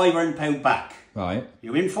get your £500 back. Right.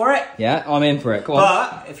 You in for it? Yeah, I'm in for it. Go on.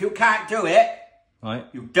 But if you can't do it, Right.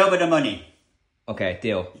 you double the money. Okay,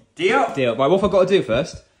 deal. Deal? Deal. Right, what have I got to do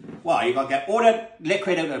first? Well, you got to get all the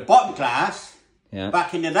liquid out of the bottom glass, Yeah.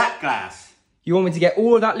 back into that glass. You want me to get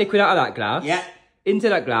all of that liquid out of that glass? Yeah. Into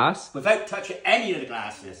that glass, Without touching any of the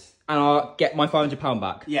glasses. and I'll get my £500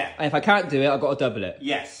 back. Yeah. And if I can't do it, I've got to double it.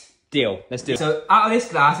 Yes. Deal. Let's do it. So out of this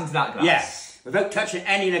glass into that glass. Yes. Without touching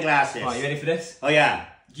any of the glasses. Right, you ready for this? Oh, yeah.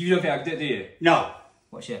 You don't think I can do it, do you? No.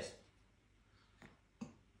 Watch this.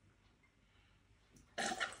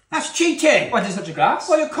 That's cheating. Why, just touch a glass?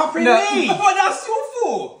 Well, you're copying No. me. What, that's your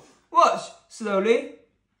fault. Watch. Slowly.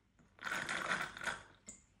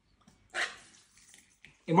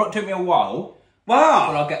 It might take me a while, but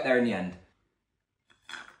Wow. I'll get there in the end.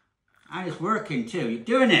 And it's working too. You're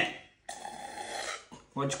doing it.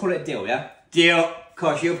 Well, just call it a deal, yeah? Deal.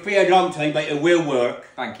 Cause you'll be a long time, but it will work.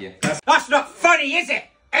 Thank you. That's not funny, is it?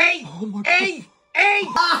 Hey! Oh my Hey! Hey!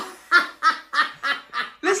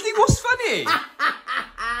 Leslie, what's funny?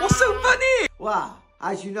 What's so funny? Well,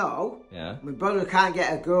 as you know, Yeah. my brother can't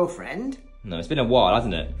get a girlfriend. No, it's been a while,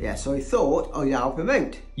 hasn't it? Yeah, so I thought I'd help him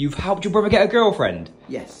out. You've helped your brother get a girlfriend?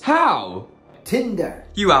 Yes. How? Tinder.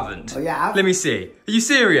 You haven't. Oh, yeah? Let me see. Are you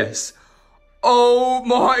serious? Oh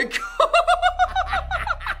my God.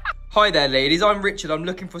 Hi there, ladies. I'm Richard. I'm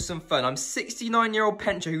looking for some fun. I'm 69-year-old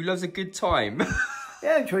pensioner who loves a good time.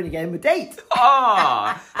 Yeah, I'm trying to get him a date.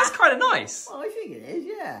 Ah, that's kind of nice. Well, I think it is,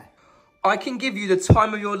 yeah. I can give you the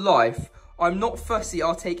time of your life. I'm not fussy.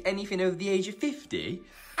 I'll take anything over the age of 50.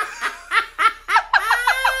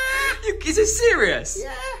 Is it serious?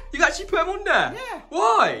 Yeah. You actually put him on there? Yeah.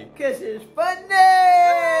 Why? Because it's funny.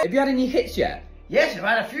 Have you had any hits yet? Yes, I've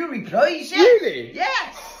had a few replies, yeah. Really?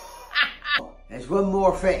 Yes. There's one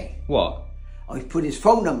more thing. What? I've put his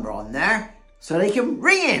phone number on there so they can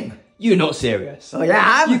ring him. You're not serious. Oh,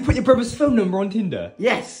 yeah? You put your brother's phone number on Tinder?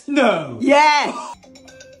 Yes. No. Yes.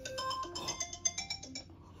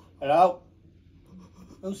 Hello?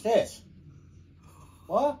 Who's this?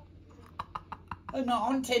 What? I'm not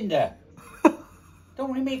on Tinder.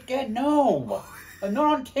 Don't ring me again, no. I'm not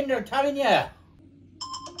on Tinder, I'm telling you.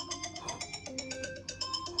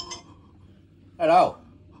 Hello?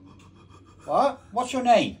 What? What's your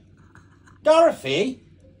name? Dorothy?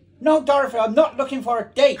 No, Dorothy, I'm not looking for a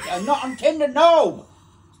date. I'm not on Tinder, no.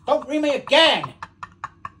 Don't ring me again.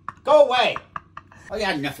 Go away. I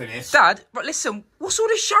had enough of this. Dad, but listen, what's all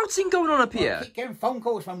this shouting going on up I here? keep getting phone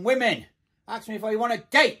calls from women. Ask me if I want a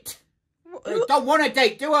date. I don't want a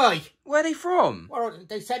date, do I? Where are they from? Well,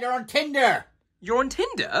 they said they're on Tinder. You're on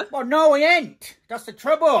Tinder? Well, no, I ain't. That's the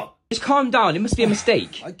trouble. Just calm down, it must be a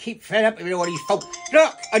mistake. I keep fed up with all these phone...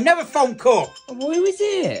 Look, another phone call. Well, who is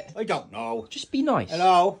it? I don't know. Just be nice.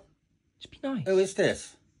 Hello? Just be nice. Who is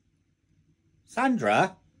this?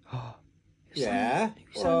 Sandra? Yeah?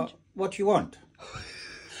 Well, what do you want?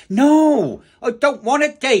 No, I don't want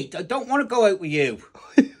a date. I don't want to go out with you.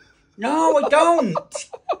 No, I don't.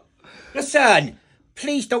 Listen,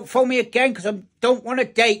 please don't phone me again because I don't want a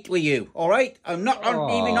date with you, all right? I'm not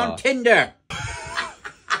even on Tinder.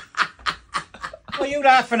 What are you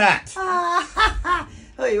laughing at?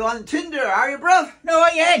 Oh, you on Tinder, are you, bruv? No,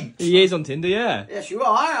 I ain't. He is on Tinder, yeah. Yes, you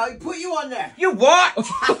are. I put you on there. You what?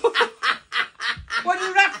 What are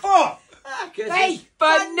you that for? Hey,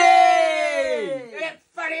 Funny! Is it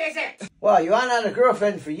funny, is it? Well, you haven't had a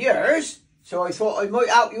girlfriend for years, so I thought I might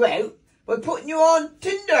help you out by putting you on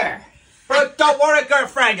Tinder. But I don't want a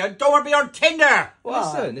girlfriend. I don't want to be on Tinder.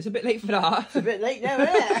 Well, Listen, it's a bit late for that. it's a bit late now,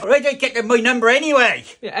 isn't it? I didn't get my number anyway.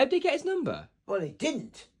 Yeah, how did he get his number? Well, they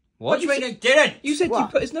didn't. What do you mean I didn't? You said you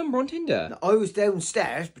What? put his number on Tinder. I was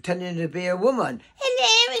downstairs pretending to be a woman.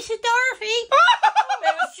 Hello, it's Dorothy.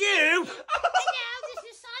 It was you. Hello, this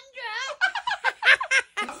is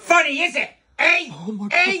Sandra. Funny, is it? Hey,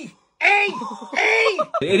 hey, hey, hey.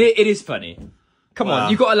 It is funny. Come Wow.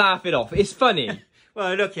 on, you got to laugh it off. It's funny.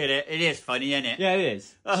 Well, look at it. It is funny, isn't it? Yeah, it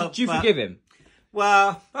is. Oh, Do you well- forgive him?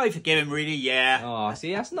 Well, I forgive him, really, yeah. Oh,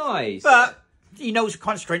 see, that's nice. But he knows the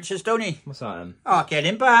consequences, don't he? What's that then? I'll get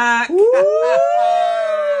him back.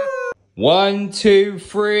 1, 2,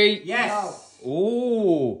 3. Yes.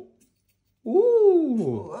 Ooh. Ooh.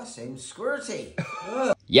 Oh, that sounds squirty.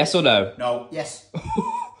 Yes or no? No. Yes.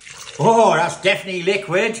 Oh, that's definitely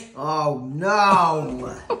liquid. Oh,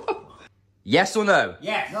 no. Yes or no?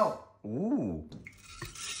 Yes. No. Ooh.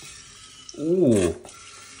 Ooh.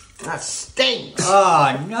 That stinks.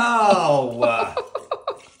 Oh, no.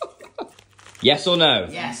 Yes or no?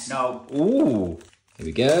 Yes. No. Ooh. Here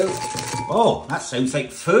we go. Oh, that sounds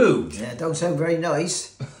like food. Yeah, don't sound very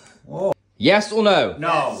nice. Yes or no?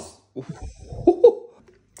 No.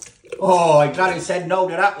 Oh, I'm glad he said no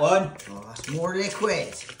to that one. Oh, that's more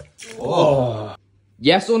liquid. Oh.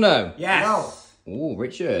 Yes or no? Yes. No. Ooh,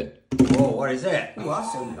 Richard. Oh, what is it? Oh,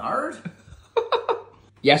 that sounds hard.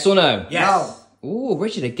 Yes or no? Yes. Ooh,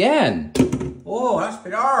 Richard again. Oh, that's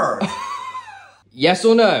been hard. Yes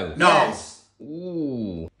or no? No. Yes.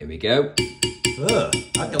 Ooh. Here we go. Ugh,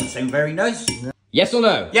 that don't sound very nice. Yes or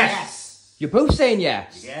no? Yes. You're both saying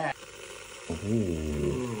yes. Yeah.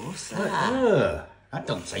 Ooh, what's that? Ugh, that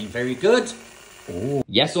don't sound very good. Ooh.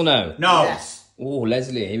 Yes or no? No. Yes. Ooh,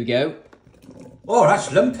 Leslie, here we go. Oh,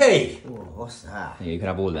 that's lumpy. Oh, what's that? Here, you can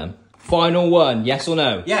have all of them. Final one, yes or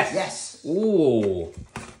no? Yes. Yes. Ooh.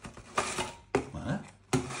 What?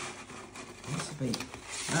 What's a bit?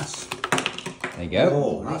 That's. There you go.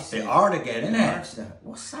 Oh, that's a bit hard again, isn't it? What's that?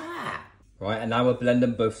 What's that? Right, and now we'll blend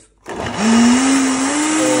them both. Oh my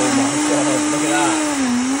god, look at that.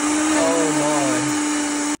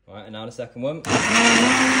 Oh my. Right, and now the second one.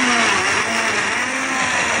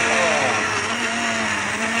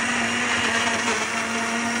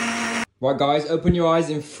 Right, guys, open your eyes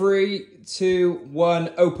in 3, 2,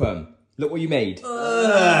 1, open. Look what you made.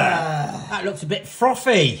 That looks a bit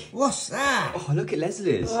frothy. What's that? Oh, look at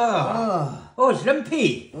Leslie's. Oh, it's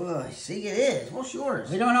lumpy. Oh, I see it is. What's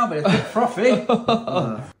yours? I don't know, but it's a bit frothy.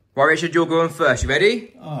 Right, Richard, you're going first. You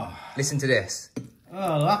ready? Oh. Listen to this.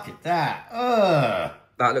 Oh, look at that.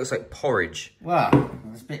 That looks like porridge. Wow,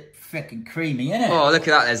 it's a bit thick and creamy, isn't it? Oh, look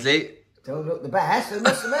at that, Leslie. Don't look the best, I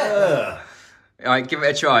must admit. All right, give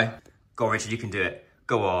it a try. Go on, Richard, you can do it.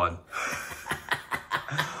 Go on.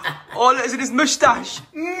 Oh, look at his moustache.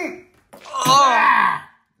 Oh,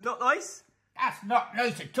 not nice? That's not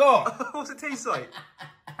nice at all. What's it taste like?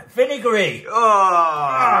 Vinegary.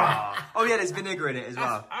 Oh. Oh, yeah, there's vinegar in it as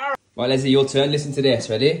well. Right, Leslie, your turn. Listen to this.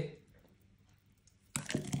 Ready?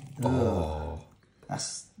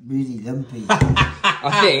 That's really lumpy.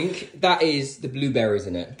 I think that is the blueberries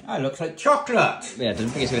in it. That looks like chocolate. Yeah, don't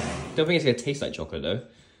think it's gonna taste like chocolate though.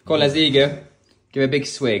 Go on, Leslie, you go. Give it a big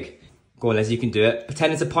swig. Go on, Leslie, you can do it.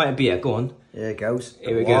 Pretend it's a pint of beer. Go on. There it goes.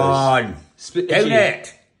 Here it Go goes. on. Split the Down G.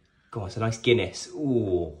 it. Go on, it's a nice Guinness.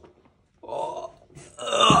 Ooh. Oh.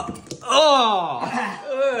 Oh.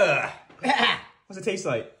 What's it taste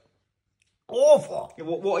like? Awful. Yeah,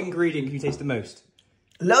 what ingredient can you taste the most?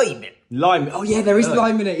 Lime. Lime. Oh yeah, there is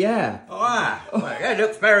lime in it. Yeah. Oh, well, that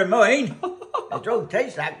looks better than mine. It don't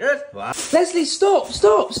taste like this. Leslie, stop!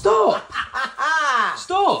 Stop!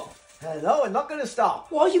 No, I'm not going to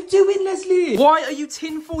stop. What are you doing, Leslie? Why are you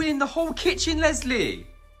tinfoiling the whole kitchen, Leslie?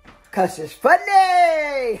 Because it's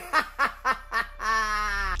funny.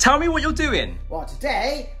 Tell me what you're doing. Well,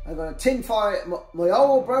 today, I'm going to tinfoil my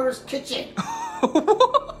old brother's kitchen.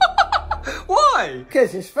 Why?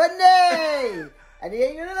 Because it's funny. And he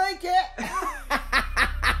ain't going to like it.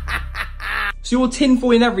 So you're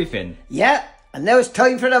tinfoiling everything? Yeah, and now it's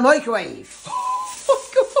time for the microwave.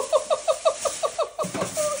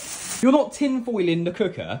 You're not tinfoiling the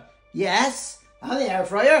cooker? Yes, and the air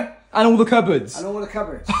fryer. And all the cupboards? And all the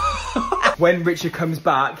cupboards. When Richard comes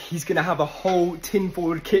back, he's going to have a whole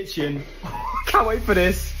tinfoiled kitchen. Can't wait for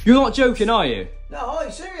this. You're not joking, are you? No, I'm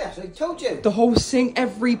serious, I told you. The whole sink,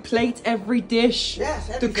 every plate, every dish. Yes,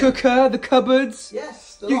 the everything. cooker, the cupboards.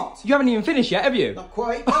 Yes, the You, lot. you haven't even finished yet, have you? Not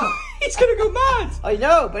quite, no. He's going to go mad. I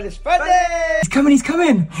know, but it's funny. He's coming, he's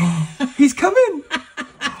coming. He's coming.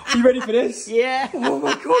 You ready for this? Yeah. Oh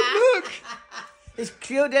my God, look. It's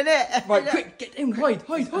cute, isn't it? Right, quick, get him, hide.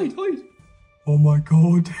 Oh my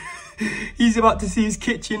God. He's about to see his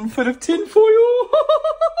kitchen full of tinfoil.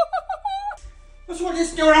 What's all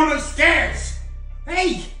this doing on my stairs?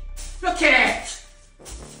 Hey, look at it.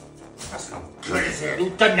 That's not good, is it? Who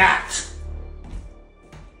done that?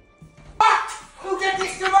 What? Who did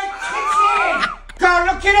this to my kitchen? Go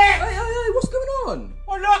look at it. Hey, what's going on?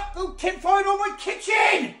 Oh look, who tinfoiled on my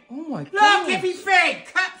kitchen? Oh my God. Look, everything.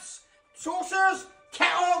 Cups, saucers,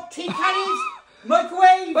 kettle, tea caddies,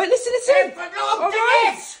 microwave. Right, listen. Look, All look right.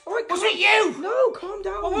 at this. All right, Was calm- it you? No, calm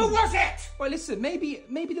down. Well, who was it? Right, listen, maybe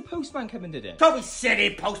the postman came and did it. Don't be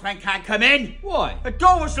silly, postman can't come in. Why? The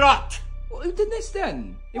door was locked. Well, who did this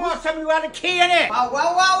then? It Well, was... somebody who had a key in it.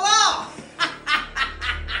 Wow.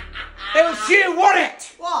 It was you, wasn't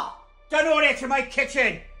it? What? Done all this in my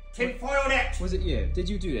kitchen. Tinfoiled it. Was it you? Did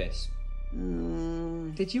you do this?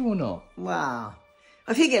 Did you or not? Wow.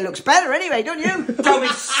 I think it looks better anyway, don't you? Don't be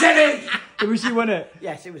silly. It was you, wasn't it?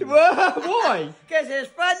 Yes, it was. Why? Because it's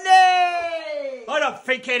funny. I don't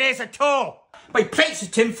think it is at all. My plates are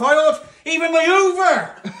tin-foiled, even my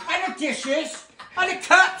Hoover, and the dishes, and the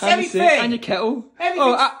cups, And everything. your sink, and your kettle.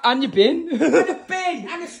 Everything. Oh, and your bin. And the bin,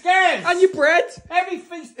 and the stairs. And your bread.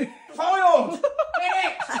 Everything's foiled. In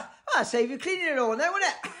it. I'll save you cleaning it all now, won't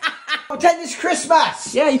it? I'll take this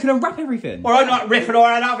Christmas. Yeah, you can unwrap everything. Or I'm not ripping all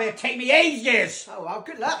that off. It'll take me ages. Oh, well,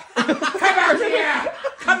 good luck. Come out here.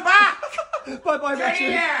 Come back. Bye-bye, Get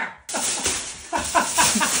Richard. here.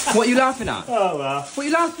 What are you laughing at? Oh, well. What are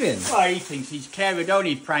you laughing? Well, he thinks he's clever, don't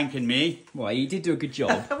he, pranking me? Well, he did do a good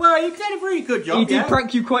job. Well, he did a very good job, He did yeah.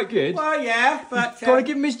 prank you quite good. Well, yeah, but... Gotta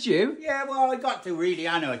give him his due. yeah, well, I got to really,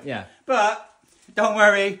 I know. Yeah. But, don't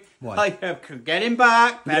worry. What? I can get him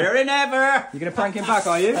back, better than ever. You're gonna prank him back,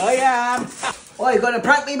 are you? I am. Oh, you're going to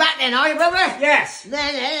prank me back then, are you, brother? Yes.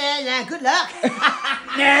 Nah, good luck.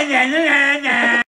 Na, na, na, na, na.